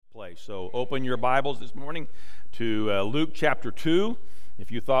place. So open your Bibles this morning to Luke chapter 2.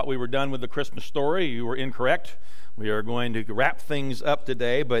 If you thought we were done with the Christmas story, you were incorrect. We are going to wrap things up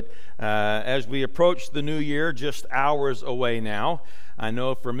today, but as we approach the new year, just hours away now, I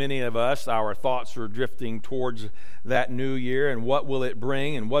know for many of us, our thoughts are drifting towards that new year and what will it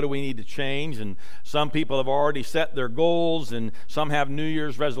bring and what do we need to change. And some people have already set their goals and some have New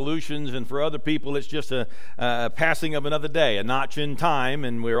Year's resolutions, and for other people it's just a passing of another day, a notch in time,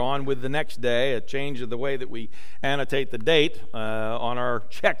 and we're on with the next day, a change of the way that we annotate the date on our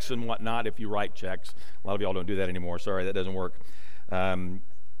checks and whatnot, if you write checks. A lot of y'all don't do that anymore. Sorry, that doesn't work. Some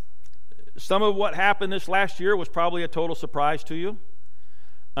of what happened this last year was probably a total surprise to you.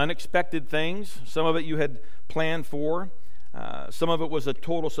 Unexpected things. Some of it you had planned for. Some of it was a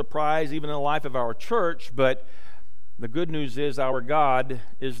total surprise, even in the life of our church. But the good news is our God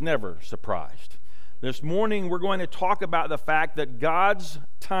is never surprised. This morning we're going to talk about the fact that God's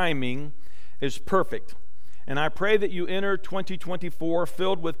timing is perfect. And I pray that you enter 2024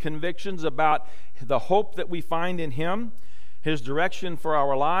 filled with convictions about the hope that we find in Him, His direction for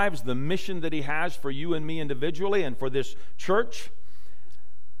our lives, the mission that He has for you and me individually and for this church.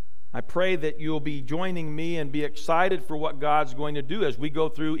 I pray that you'll be joining me and be excited for what God's going to do as we go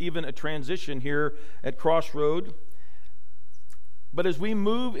through even a transition here at Crossroad. But as we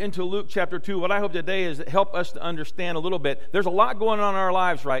move into Luke chapter 2, what I hope today is help us to understand a little bit. There's a lot going on in our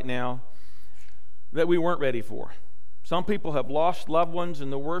lives right now that we weren't ready for. Some people have lost loved ones in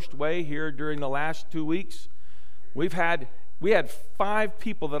the worst way here during the last 2 weeks. We had 5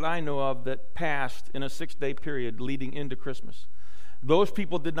 people that I know of that passed in a 6-day period leading into Christmas. Those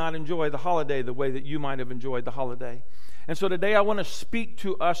people did not enjoy the holiday the way that you might have enjoyed the holiday. And so today I want to speak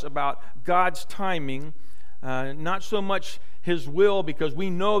to us about God's timing, not so much His will, because we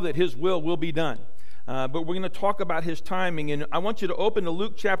know that His will be done. But we're going to talk about His timing. And I want you to open to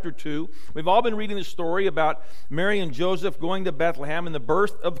Luke chapter 2. We've all been reading the story about Mary and Joseph going to Bethlehem and the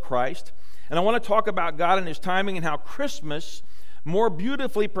birth of Christ. And I want to talk about God and His timing and how Christmas, more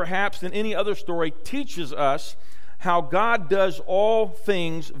beautifully perhaps than any other story, teaches us how God does all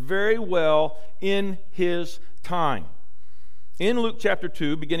things very well in His time. In Luke chapter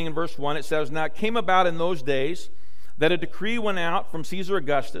 2, beginning in verse 1, it says, "Now it came about in those days that a decree went out from Caesar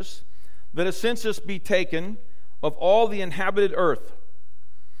Augustus that a census be taken of all the inhabited earth.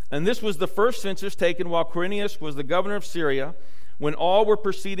 And this was the first census taken while Quirinius was the governor of Syria, when all were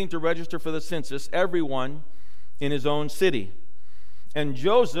proceeding to register for the census, everyone in his own city. And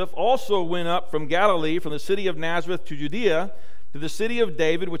Joseph also went up from Galilee, from the city of Nazareth to Judea, to the city of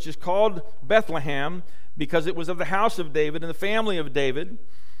David, which is called Bethlehem, because it was of the house of David and the family of David,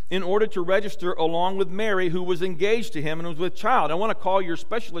 in order to register along with Mary, who was engaged to him and was with child." I want to call your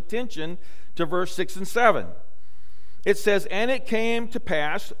special attention to verse 6 and 7. It says, "And it came to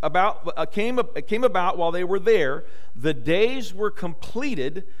pass, it came about while they were there, the days were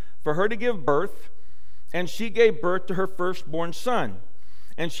completed for her to give birth, and she gave birth to her firstborn son.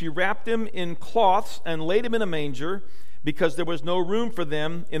 And she wrapped him in cloths and laid him in a manger, because there was no room for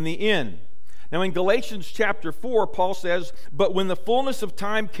them in the inn." Now in Galatians chapter 4, Paul says, "But when the fullness of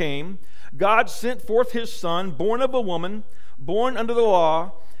time came, God sent forth His Son, born of a woman, born under the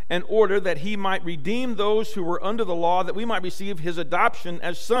law, in order that He might redeem those who were under the law, that we might receive His adoption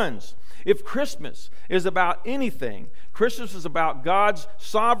as sons." If Christmas is about anything, Christmas is about God's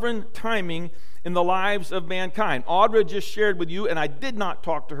sovereign timing in the lives of mankind. Audra just shared with you, and I did not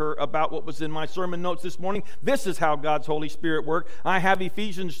talk to her about what was in my sermon notes this morning. This is how God's Holy Spirit works. I have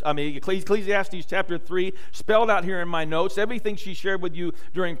Ecclesiastes chapter 3 spelled out here in my notes. Everything she shared with you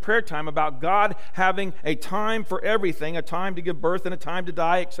during prayer time about God having a time for everything, a time to give birth and a time to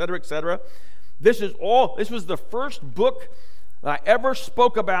die, etc., etc. This was the first book that I ever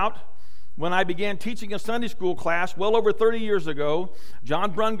spoke about when I began teaching a Sunday school class well over 30 years ago.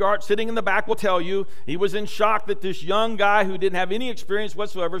 John Brungart, sitting in the back, will tell you he was in shock that this young guy who didn't have any experience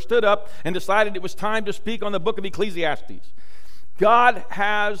whatsoever stood up and decided it was time to speak on the book of Ecclesiastes. God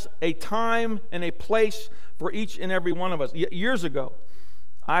has a time and a place for each and every one of us. Years ago,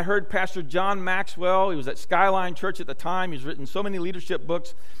 I heard Pastor John Maxwell. He was at Skyline Church at the time. He's written so many leadership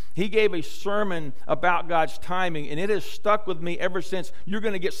books. He gave a sermon about God's timing, and it has stuck with me ever since. You're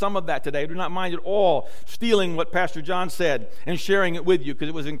going to get some of that today. I do not mind at all stealing what Pastor John said and sharing it with you, because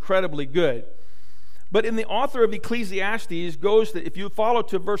it was incredibly good. But in the author of Ecclesiastes goes that if you follow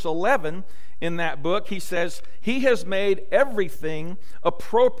to verse 11 in that book, he says, "He has made everything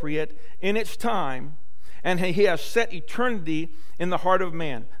appropriate in its time, and He has set eternity in the heart of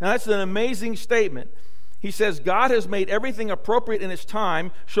man." Now that's an amazing statement. He says God has made everything appropriate in its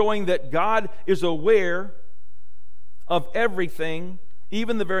time, showing that God is aware of everything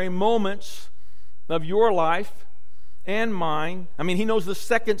even the very moments of your life and mine. I mean, he knows the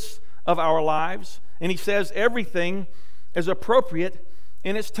seconds of our lives, and he says everything is appropriate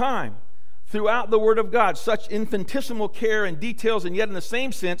in its time. Throughout the Word of God, such infinitesimal care and details, and yet in the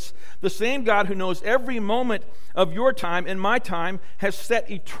same sense, the same God who knows every moment of your time and my time has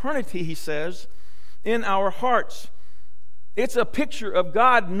set eternity, he says, in our hearts. It's a picture of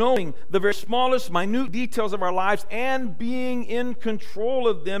God knowing the very smallest, minute details of our lives and being in control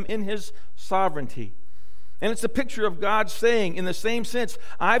of them in his sovereignty. And it's a picture of God saying, in the same sense,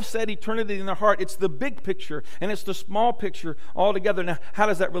 I've set eternity in the heart. It's the big picture, and it's the small picture all together. Now, how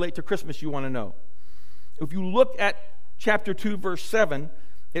does that relate to Christmas, you want to know? If you look at chapter 2, verse 7,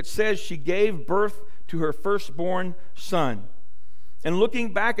 it says she gave birth to her firstborn son. And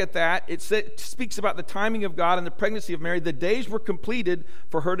looking back at that, it speaks about the timing of God and the pregnancy of Mary. The days were completed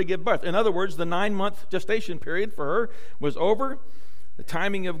for her to give birth. In other words, the 9-month gestation period for her was over. The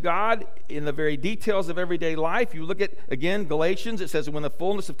timing of God in the very details of everyday life. You look at, again, Galatians, it says when the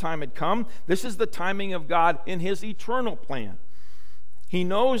fullness of time had come. This is the timing of God in his eternal plan. He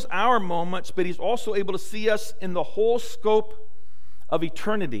knows our moments, but he's also able to see us in the whole scope of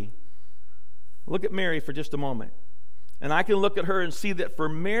eternity. Look at Mary for just a moment. And I can look at her and see that for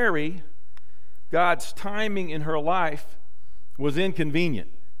Mary, God's timing in her life was inconvenient.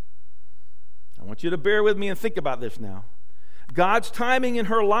 I want you to bear with me and think about this now. God's timing in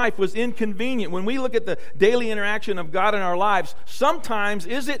her life was inconvenient. When we look at the daily interaction of God in our lives, sometimes,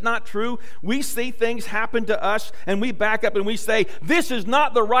 is it not true, we see things happen to us and we back up and we say, this is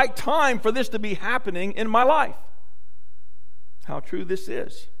not the right time for this to be happening in my life. How true this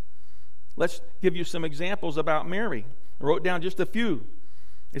is. Let's give you some examples about Mary. I wrote down just a few.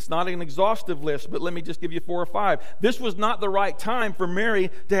 It's not an exhaustive list, but let me just give you 4 or 5. This was not the right time for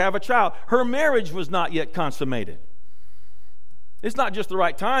Mary to have a child. Her marriage was not yet consummated. It's not just the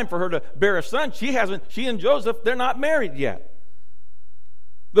right time for her to bear a son. She and Joseph, they're not married yet.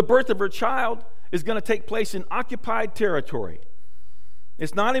 The birth of her child is going to take place in occupied territory.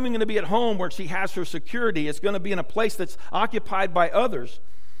 It's not even going to be at home where she has her security. It's going to be in a place that's occupied by others.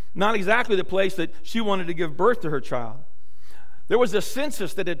 Not exactly the place that she wanted to give birth to her child. There was a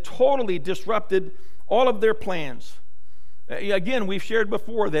census that had totally disrupted all of their plans. Again, we've shared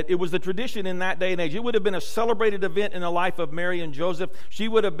before that it was the tradition in that day and age. It would have been a celebrated event in the life of Mary and Joseph. She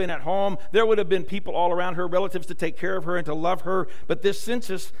would have been at home. There would have been people all around her, relatives to take care of her and to love her. But this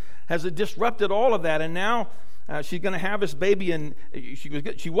census has disrupted all of that. And now she's going to have this baby, and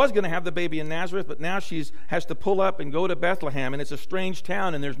she was going to have the baby in Nazareth, but now she has to pull up and go to Bethlehem. And it's a strange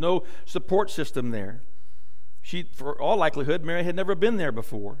town, and there's no support system there. For all likelihood, Mary had never been there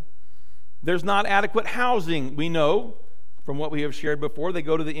before. There's not adequate housing, we know. From what we have shared before, they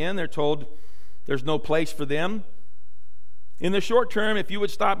go to the inn, they're told there's no place for them. In the short term, if you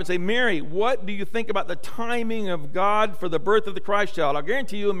would stop and say, Mary, what do you think about the timing of God for the birth of the Christ child? I'll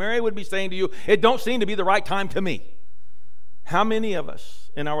guarantee you, Mary would be saying to you, it don't seem to be the right time to me. How many of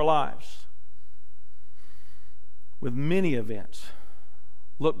us in our lives, with many events,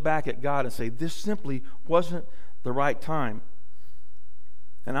 look back at God and say, this simply wasn't the right time?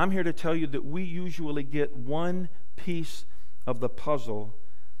 And I'm here to tell you that we usually get one piece of the puzzle,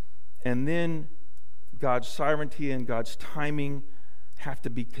 and then God's sovereignty and God's timing have to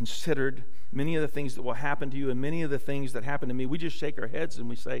be considered. Many of the things that will happen to you and many of the things that happen to me, we just shake our heads and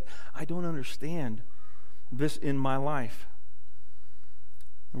we say, I don't understand this in my life.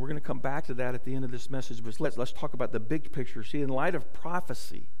 And we're going to come back to that at the end of this message, but let's talk about the big picture. See, in light of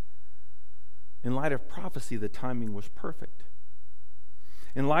prophecy, the timing was perfect.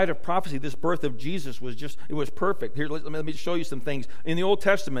 In light of prophecy, this birth of Jesus was perfect. Here, let me show you some things. In the Old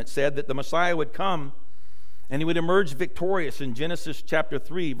Testament, it said that the Messiah would come and he would emerge victorious in Genesis chapter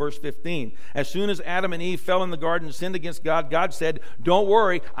 3, verse 15. As soon as Adam and Eve fell in the garden and sinned against God, God said, don't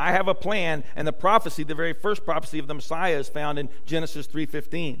worry, I have a plan. And the prophecy, the very first prophecy of the Messiah, is found in Genesis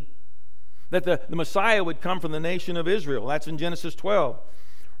 3:15. That the Messiah would come from the nation of Israel. That's in Genesis 12.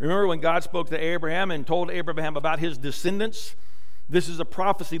 Remember when God spoke to Abraham and told Abraham about his descendants? This is a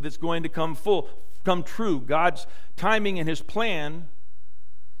prophecy that's going to come true. God's timing and his plan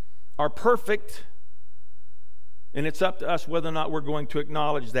are perfect, and it's up to us whether or not we're going to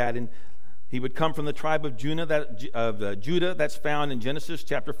acknowledge that. And he would come from the tribe of Judah. That's found in Genesis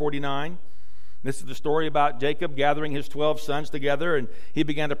chapter 49. This is the story about Jacob gathering his 12 sons together, and he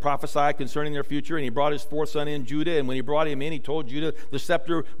began to prophesy concerning their future, and he brought his fourth son in, Judah, and when he brought him in, he told Judah the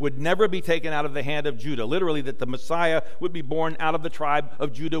scepter would never be taken out of the hand of Judah. Literally, that the Messiah would be born out of the tribe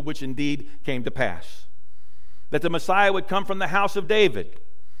of Judah, which indeed came to pass. That the Messiah would come from the house of David.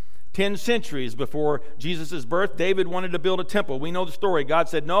 10 centuries before Jesus' birth, David wanted to build a temple. We know the story. God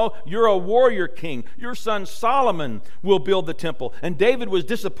said, no, you're a warrior king. Your son Solomon will build the temple. And David was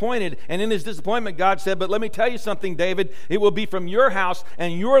disappointed, and in his disappointment, God said, but let me tell you something, David. It will be from your house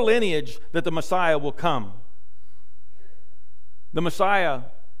and your lineage that the Messiah will come. The Messiah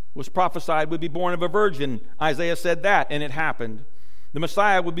was prophesied would be born of a virgin. Isaiah said that, and it happened. The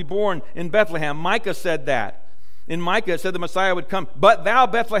Messiah would be born in Bethlehem. Micah said that. In Micah, it said the Messiah would come. But thou,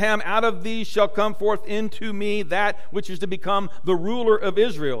 Bethlehem, out of thee shall come forth into me that which is to become the ruler of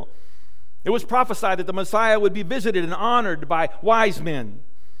Israel. It was prophesied that the Messiah would be visited and honored by wise men.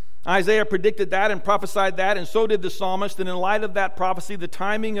 Isaiah predicted that and prophesied that, and so did the psalmist. And in light of that prophecy, the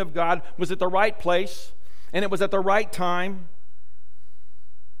timing of God was at the right place, and it was at the right time.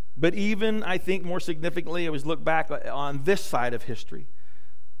 But even, I think, more significantly, it was looked back on this side of history.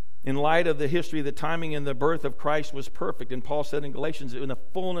 In light of the history, the timing and the birth of Christ was perfect. And Paul said in Galatians, in the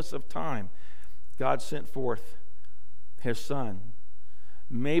fullness of time, God sent forth his Son.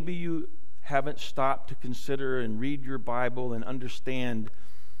 Maybe you haven't stopped to consider and read your Bible and understand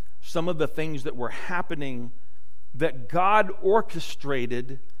some of the things that were happening that God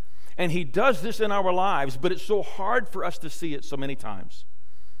orchestrated, and he does this in our lives, but it's so hard for us to see it so many times.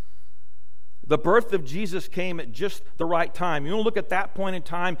 The birth of Jesus came at just the right time. You want to look at that point in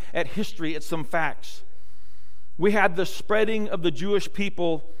time, at history, at some facts. We had the spreading of the Jewish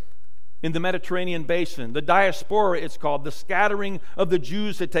people in the Mediterranean basin. The diaspora, it's called. The scattering of the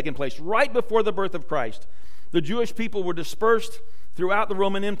Jews had taken place right before the birth of Christ. The Jewish people were dispersed throughout the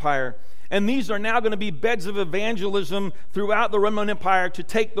Roman Empire. And these are now going to be beds of evangelism throughout the Roman Empire to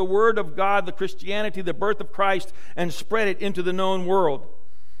take the Word of God, the Christianity, the birth of Christ, and spread it into the known world.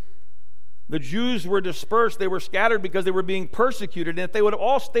 The Jews were dispersed. They were scattered because they were being persecuted. And if they would have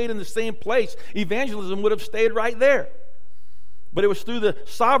all stayed in the same place, evangelism would have stayed right there. But it was through the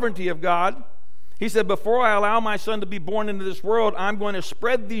sovereignty of God. He said, before I allow my Son to be born into this world, I'm going to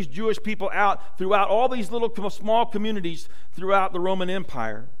spread these Jewish people out throughout all these little small communities throughout the Roman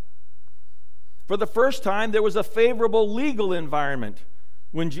Empire. For the first time, there was a favorable legal environment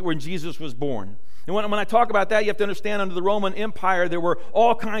when Jesus was born. And when I talk about that, you have to understand under the Roman Empire, there were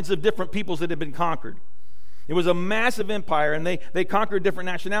all kinds of different peoples that had been conquered. It was a massive empire, and they conquered different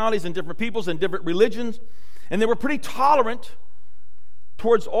nationalities and different peoples and different religions. And they were pretty tolerant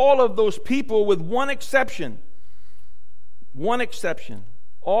towards all of those people with one exception. One exception.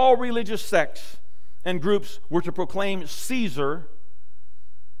 All religious sects and groups were to proclaim Caesar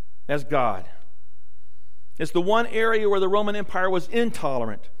as God. It's the one area where the Roman Empire was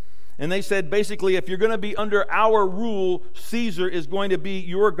intolerant. And they said, basically, if you're going to be under our rule, Caesar is going to be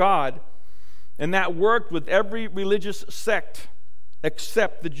your God. And that worked with every religious sect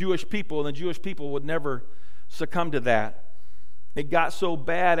except the Jewish people. And the Jewish people would never succumb to that. It got so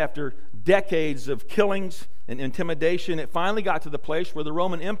bad after decades of killings and intimidation, it finally got to the place where the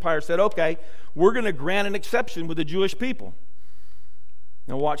Roman Empire said, okay, we're going to grant an exception with the Jewish people.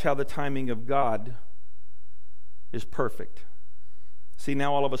 Now watch how the timing of God is perfect. See,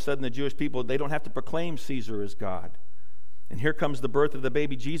 now all of a sudden the Jewish people, they don't have to proclaim Caesar as God. And here comes the birth of the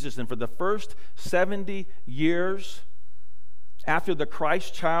baby Jesus. And for the first 70 years after the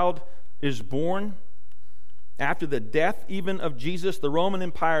Christ child is born, after the death even of Jesus, the Roman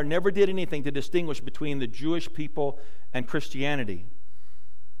Empire never did anything to distinguish between the Jewish people and Christianity.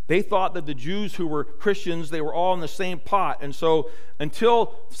 They thought that the Jews who were Christians, they were all in the same pot. And so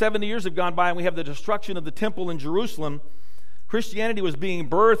until 70 years have gone by and we have the destruction of the temple in Jerusalem, Christianity was being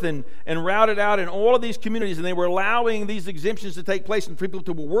birthed and routed out in all of these communities, and they were allowing these exemptions to take place and for people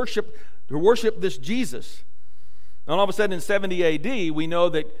to worship this Jesus. And all of a sudden in 70 AD, we know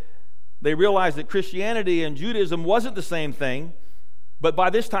that they realized that Christianity and Judaism wasn't the same thing, but by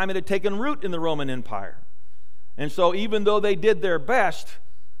this time it had taken root in the Roman Empire. And so even though they did their best,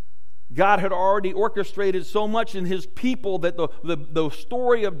 God had already orchestrated so much in his people that the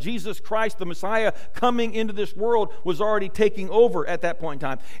story of Jesus Christ, the Messiah, coming into this world was already taking over at that point in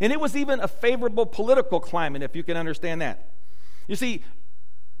time. And it was even a favorable political climate, if you can understand that. You see,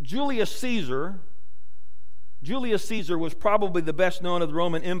 Julius Caesar was probably the best known of the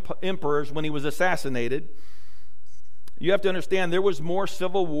Roman emperors when he was assassinated. You have to understand there was more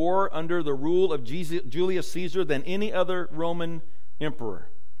civil war under the rule of Julius Caesar than any other Roman emperor.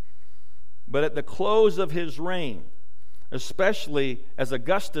 But at the close of his reign, especially as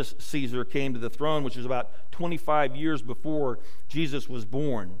Augustus Caesar came to the throne, which was about 25 years before Jesus was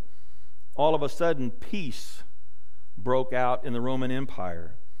born, all of a sudden peace broke out in the Roman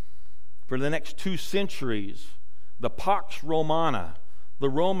Empire. For the next 2 centuries, the Pax Romana, the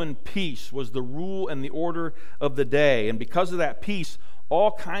Roman peace, was the rule and the order of the day. And because of that peace,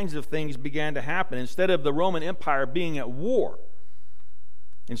 all kinds of things began to happen. Instead of the Roman Empire being at war,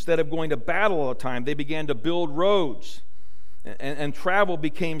 instead of going to battle all the time, they began to build roads, and travel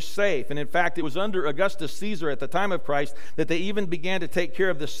became safe. And in fact, it was under Augustus Caesar at the time of Christ that they even began to take care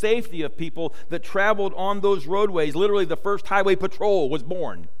of the safety of people that traveled on those roadways. Literally, the first highway patrol was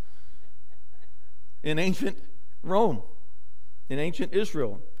born in ancient Rome, in ancient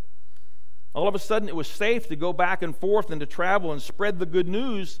Israel. All of a sudden, it was safe to go back and forth and to travel and spread the good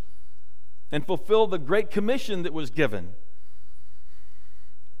news and fulfill the Great Commission that was given.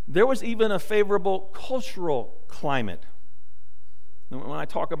 There was even a favorable cultural climate. And when I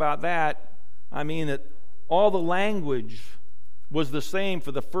talk about that, I mean that all the language was the same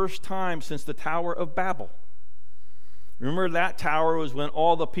for the first time since the Tower of Babel. Remember, that tower was when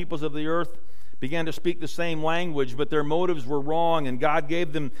all the peoples of the earth began to speak the same language, but their motives were wrong, and God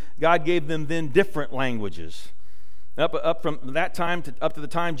gave them then different languages. Up from that time up to the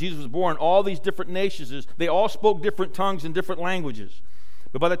time Jesus was born, all these different nations, they all spoke different tongues and different languages.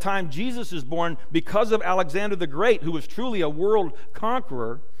 But by the time Jesus is born, because of Alexander the Great, who was truly a world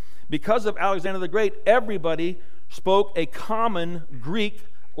conqueror, because of Alexander the Great, everybody spoke a common Greek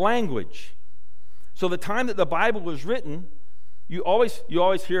language. So the time that the Bible was written, you always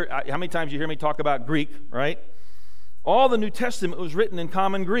hear, how many times you hear me talk about Greek, right? All the New Testament was written in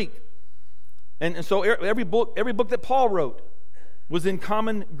common Greek. And so every book that Paul wrote was in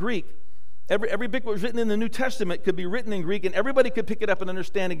common Greek. Every book that was written in the New Testament could be written in Greek, and everybody could pick it up and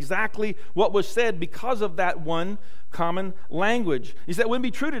understand exactly what was said because of that one common language. You said, that wouldn't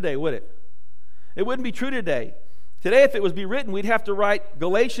be true today, would it? It wouldn't be true today. Today, if it was be written, we'd have to write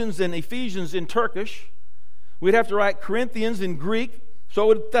Galatians and Ephesians in Turkish. We'd have to write Corinthians in Greek. So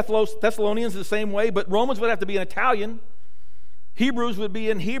would Thessalonians the same way, but Romans would have to be in Italian. Hebrews would be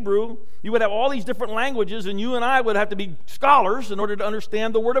in Hebrew. You would have all these different languages, and you and I would have to be scholars in order to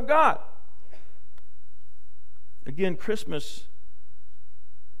understand the Word of God. Again, Christmas,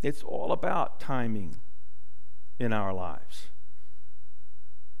 it's all about timing in our lives.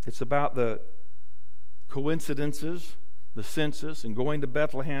 It's about the coincidences, the census, and going to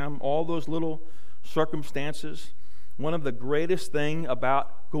Bethlehem, all those little circumstances. One of the greatest thing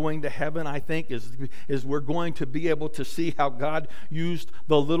about going to heaven, I think, is we're going to be able to see how God used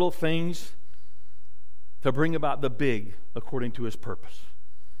the little things to bring about the big according to His purpose.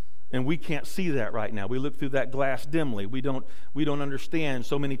 And we can't see that right now. We look through that glass dimly. We don't understand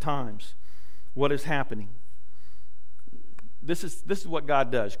so many times what is happening. This is what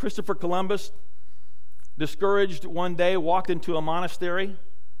God does. Christopher Columbus, discouraged one day, walked into a monastery.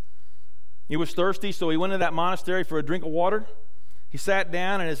 He was thirsty, so he went into that monastery for a drink of water. He sat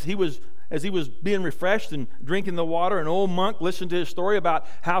down, and as he was being refreshed and drinking the water, an old monk listened to his story about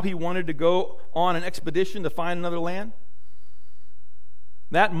how he wanted to go on an expedition to find another land.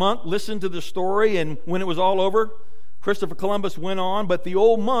 That monk listened to the story, and when it was all over, Christopher Columbus went on, but the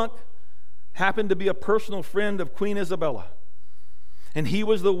old monk happened to be a personal friend of Queen Isabella. And he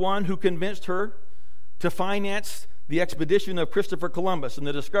was the one who convinced her to finance the expedition of Christopher Columbus. And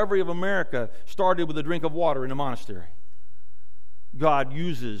the discovery of America started with a drink of water in a monastery. God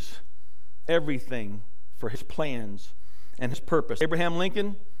uses everything for His plans and His purpose. Abraham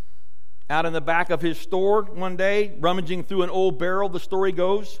Lincoln, out in the back of his store one day, rummaging through an old barrel, the story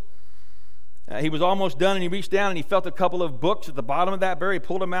goes. He was almost done, and he reached down and he felt a couple of books at the bottom of that barrel. He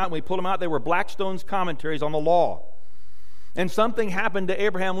pulled them out, and when he pulled them out, they were Blackstone's commentaries on the law. And something happened to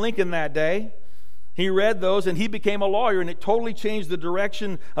Abraham Lincoln that day. He read those, and he became a lawyer, and it totally changed the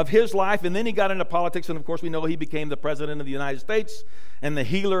direction of his life. And then he got into politics, and of course we know he became the President of the United States and the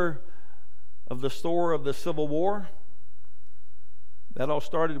healer of the sore of the Civil War. That all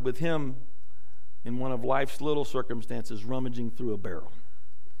started with him in one of life's little circumstances, rummaging through a barrel.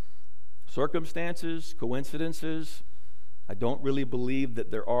 Circumstances, coincidences, I don't really believe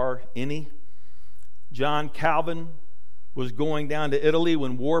that there are any. John Calvin was going down to Italy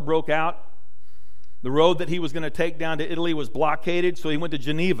when war broke out. The road that he was going to take down to Italy was blockaded, so he went to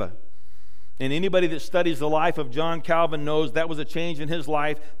Geneva. And anybody that studies the life of John Calvin knows that was a change in his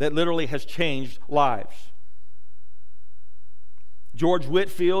life that literally has changed lives. George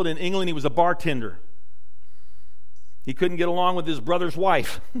Whitefield in England, he was a bartender. He couldn't get along with his brother's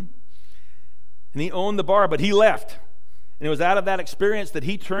wife. And he owned the bar, but he left. And it was out of that experience that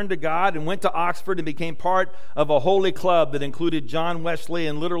he turned to God and went to Oxford and became part of a holy club that included John Wesley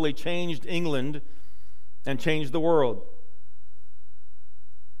and literally changed England and changed the world.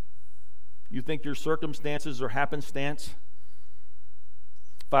 You think your circumstances are happenstance?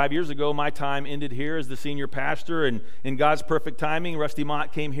 5 years ago, my time ended here as the senior pastor, and in God's perfect timing, Rusty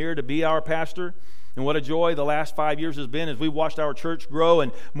Mott came here to be our pastor. And what a joy the last 5 years has been as we've watched our church grow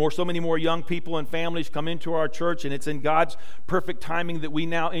and so many more young people and families come into our church. And it's in God's perfect timing that we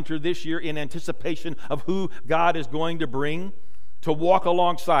now enter this year in anticipation of who God is going to bring to walk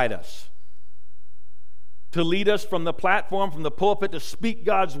alongside us, to lead us from the platform, from the pulpit, to speak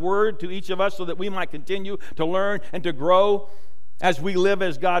God's word to each of us so that we might continue to learn and to grow as we live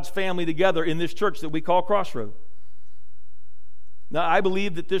as God's family together in this church that we call Crossroad. Now, I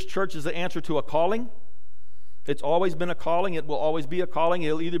believe that this church is the answer to a calling. It's always been a calling. It will always be a calling.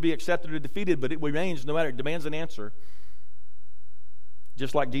 It'll either be accepted or defeated, but it remains no matter. It demands an answer.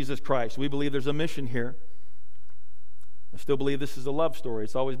 Just like Jesus Christ. We believe there's a mission here. I still believe this is a love story.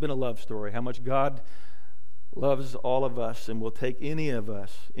 It's always been a love story. How much God loves all of us and will take any of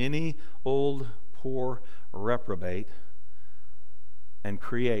us, any old, poor reprobate, and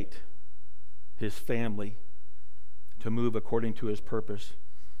create His family to move according to His purpose.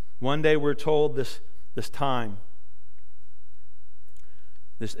 One day we're told this time,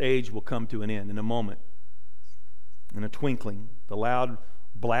 this age will come to an end in a moment, in a twinkling. The loud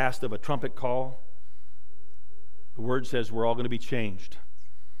blast of a trumpet call, the Word says we're all going to be changed.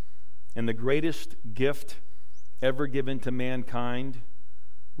 And the greatest gift ever given to mankind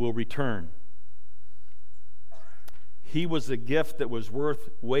will return. He was a gift that was worth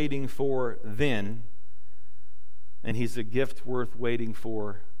waiting for then, and He's a gift worth waiting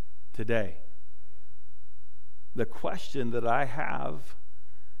for today. The question that I have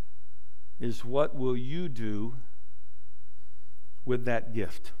is, what will you do with that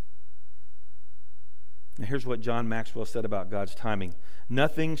gift? Now, here's what John Maxwell said about God's timing.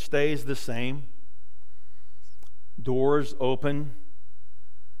 Nothing stays the same. Doors open,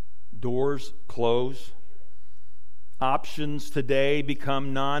 doors close. Options today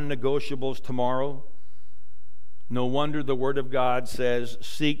become non-negotiables tomorrow. No wonder the Word of God says,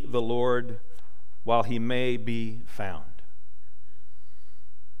 seek the Lord while He may be found.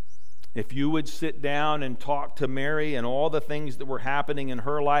 If you would sit down and talk to Mary and all the things that were happening in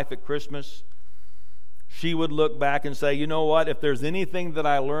her life at Christmas, she would look back and say, you know what, if there's anything that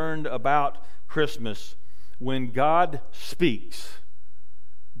I learned about Christmas, when God speaks,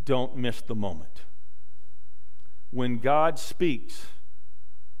 don't miss the moment. When God speaks,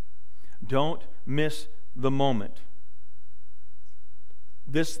 don't miss the moment.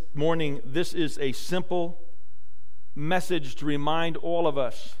 This morning, this is a simple message to remind all of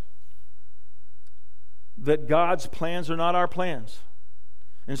us that God's plans are not our plans.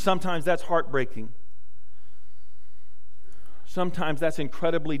 And sometimes that's heartbreaking. Sometimes that's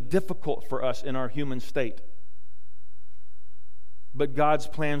incredibly difficult for us in our human state. But God's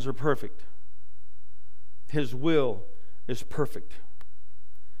plans are perfect. His will is perfect.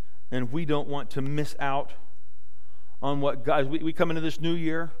 And we don't want to miss out on what God... We come into this new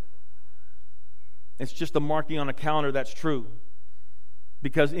year, it's just a marking on a calendar that's true.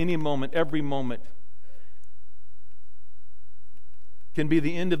 Because any moment, every moment, can be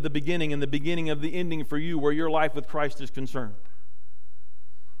the end of the beginning and the beginning of the ending for you where your life with Christ is concerned.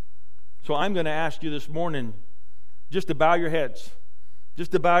 So I'm going to ask you this morning just to bow your heads.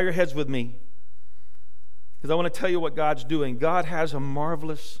 Just to bow your heads with me. Because I want to tell you what God's doing. God has a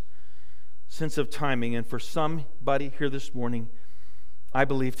marvelous sense of timing, and for somebody here this morning, I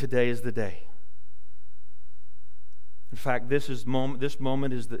believe today is the day. In fact, this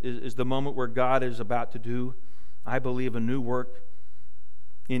moment is the moment where God is about to do, I believe, a new work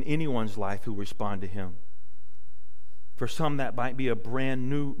in anyone's life who respond to Him. For some, that might be a brand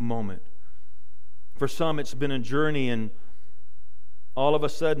new moment. For some, it's been a journey, and all of a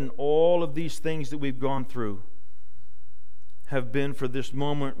sudden, all of these things that we've gone through have been for this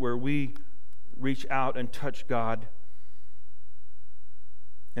moment where we reach out and touch God,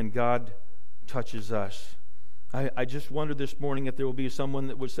 and God touches us. I just wonder this morning if there will be someone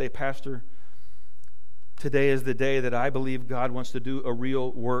that would say, Pastor, today is the day that I believe God wants to do a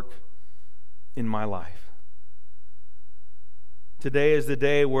real work in my life. Today is the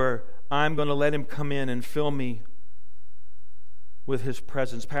day where I'm going to let Him come in and fill me with His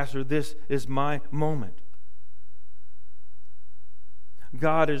presence. Pastor, this is my moment.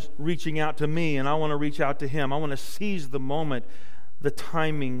 God is reaching out to me, and I want to reach out to Him. I want to seize the moment, the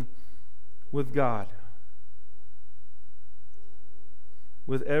timing with God.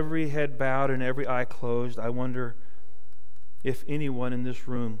 With every head bowed and every eye closed, I wonder if anyone in this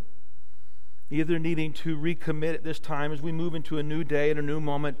room, either needing to recommit at this time as we move into a new day and a new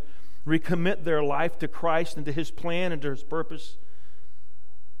moment, recommit their life to Christ and to His plan and to His purpose,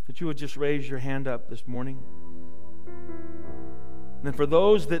 that you would just raise your hand up this morning. And for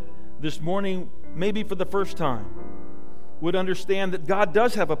those that this morning, maybe for the first time, would understand that God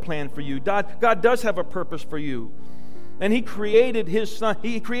does have a plan for you. God does have a purpose for you. And He created His Son.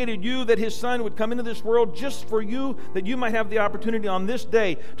 He created you that His Son would come into this world just for you, that you might have the opportunity on this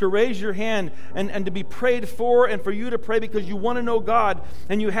day to raise your hand and to be prayed for, and for you to pray because you want to know God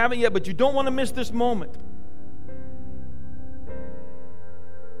and you haven't yet, but you don't want to miss this moment.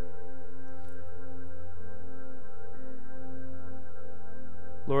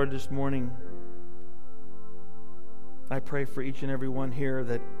 Lord, this morning, I pray for each and every one here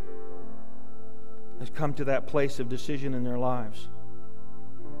that has come to that place of decision in their lives.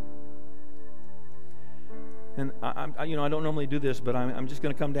 And I don't normally do this, but I'm just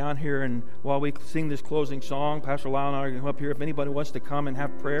going to come down here, and while we sing this closing song, Pastor Lyle and I are going to come up here. If anybody wants to come and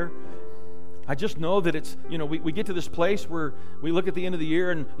have prayer, I just know that it's, we get to this place where we look at the end of the year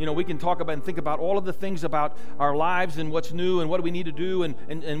and, we can talk about and think about all of the things about our lives and what's new and what do we need to do,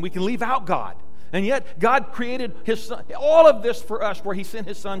 and we can leave out God. And yet, God created His Son, all of this for us, where He sent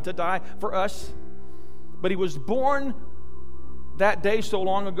His Son to die for us. But He was born that day so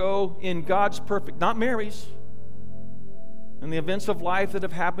long ago in God's perfect, not Mary's. And the events of life that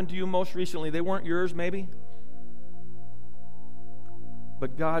have happened to you most recently, they weren't yours maybe.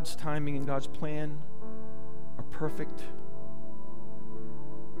 But God's timing and God's plan are perfect.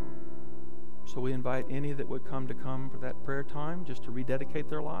 So we invite any that would come for that prayer time, just to rededicate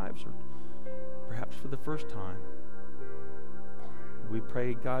their lives, or perhaps for the first time. We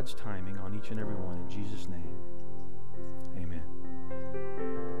pray God's timing on each and every one in Jesus' name.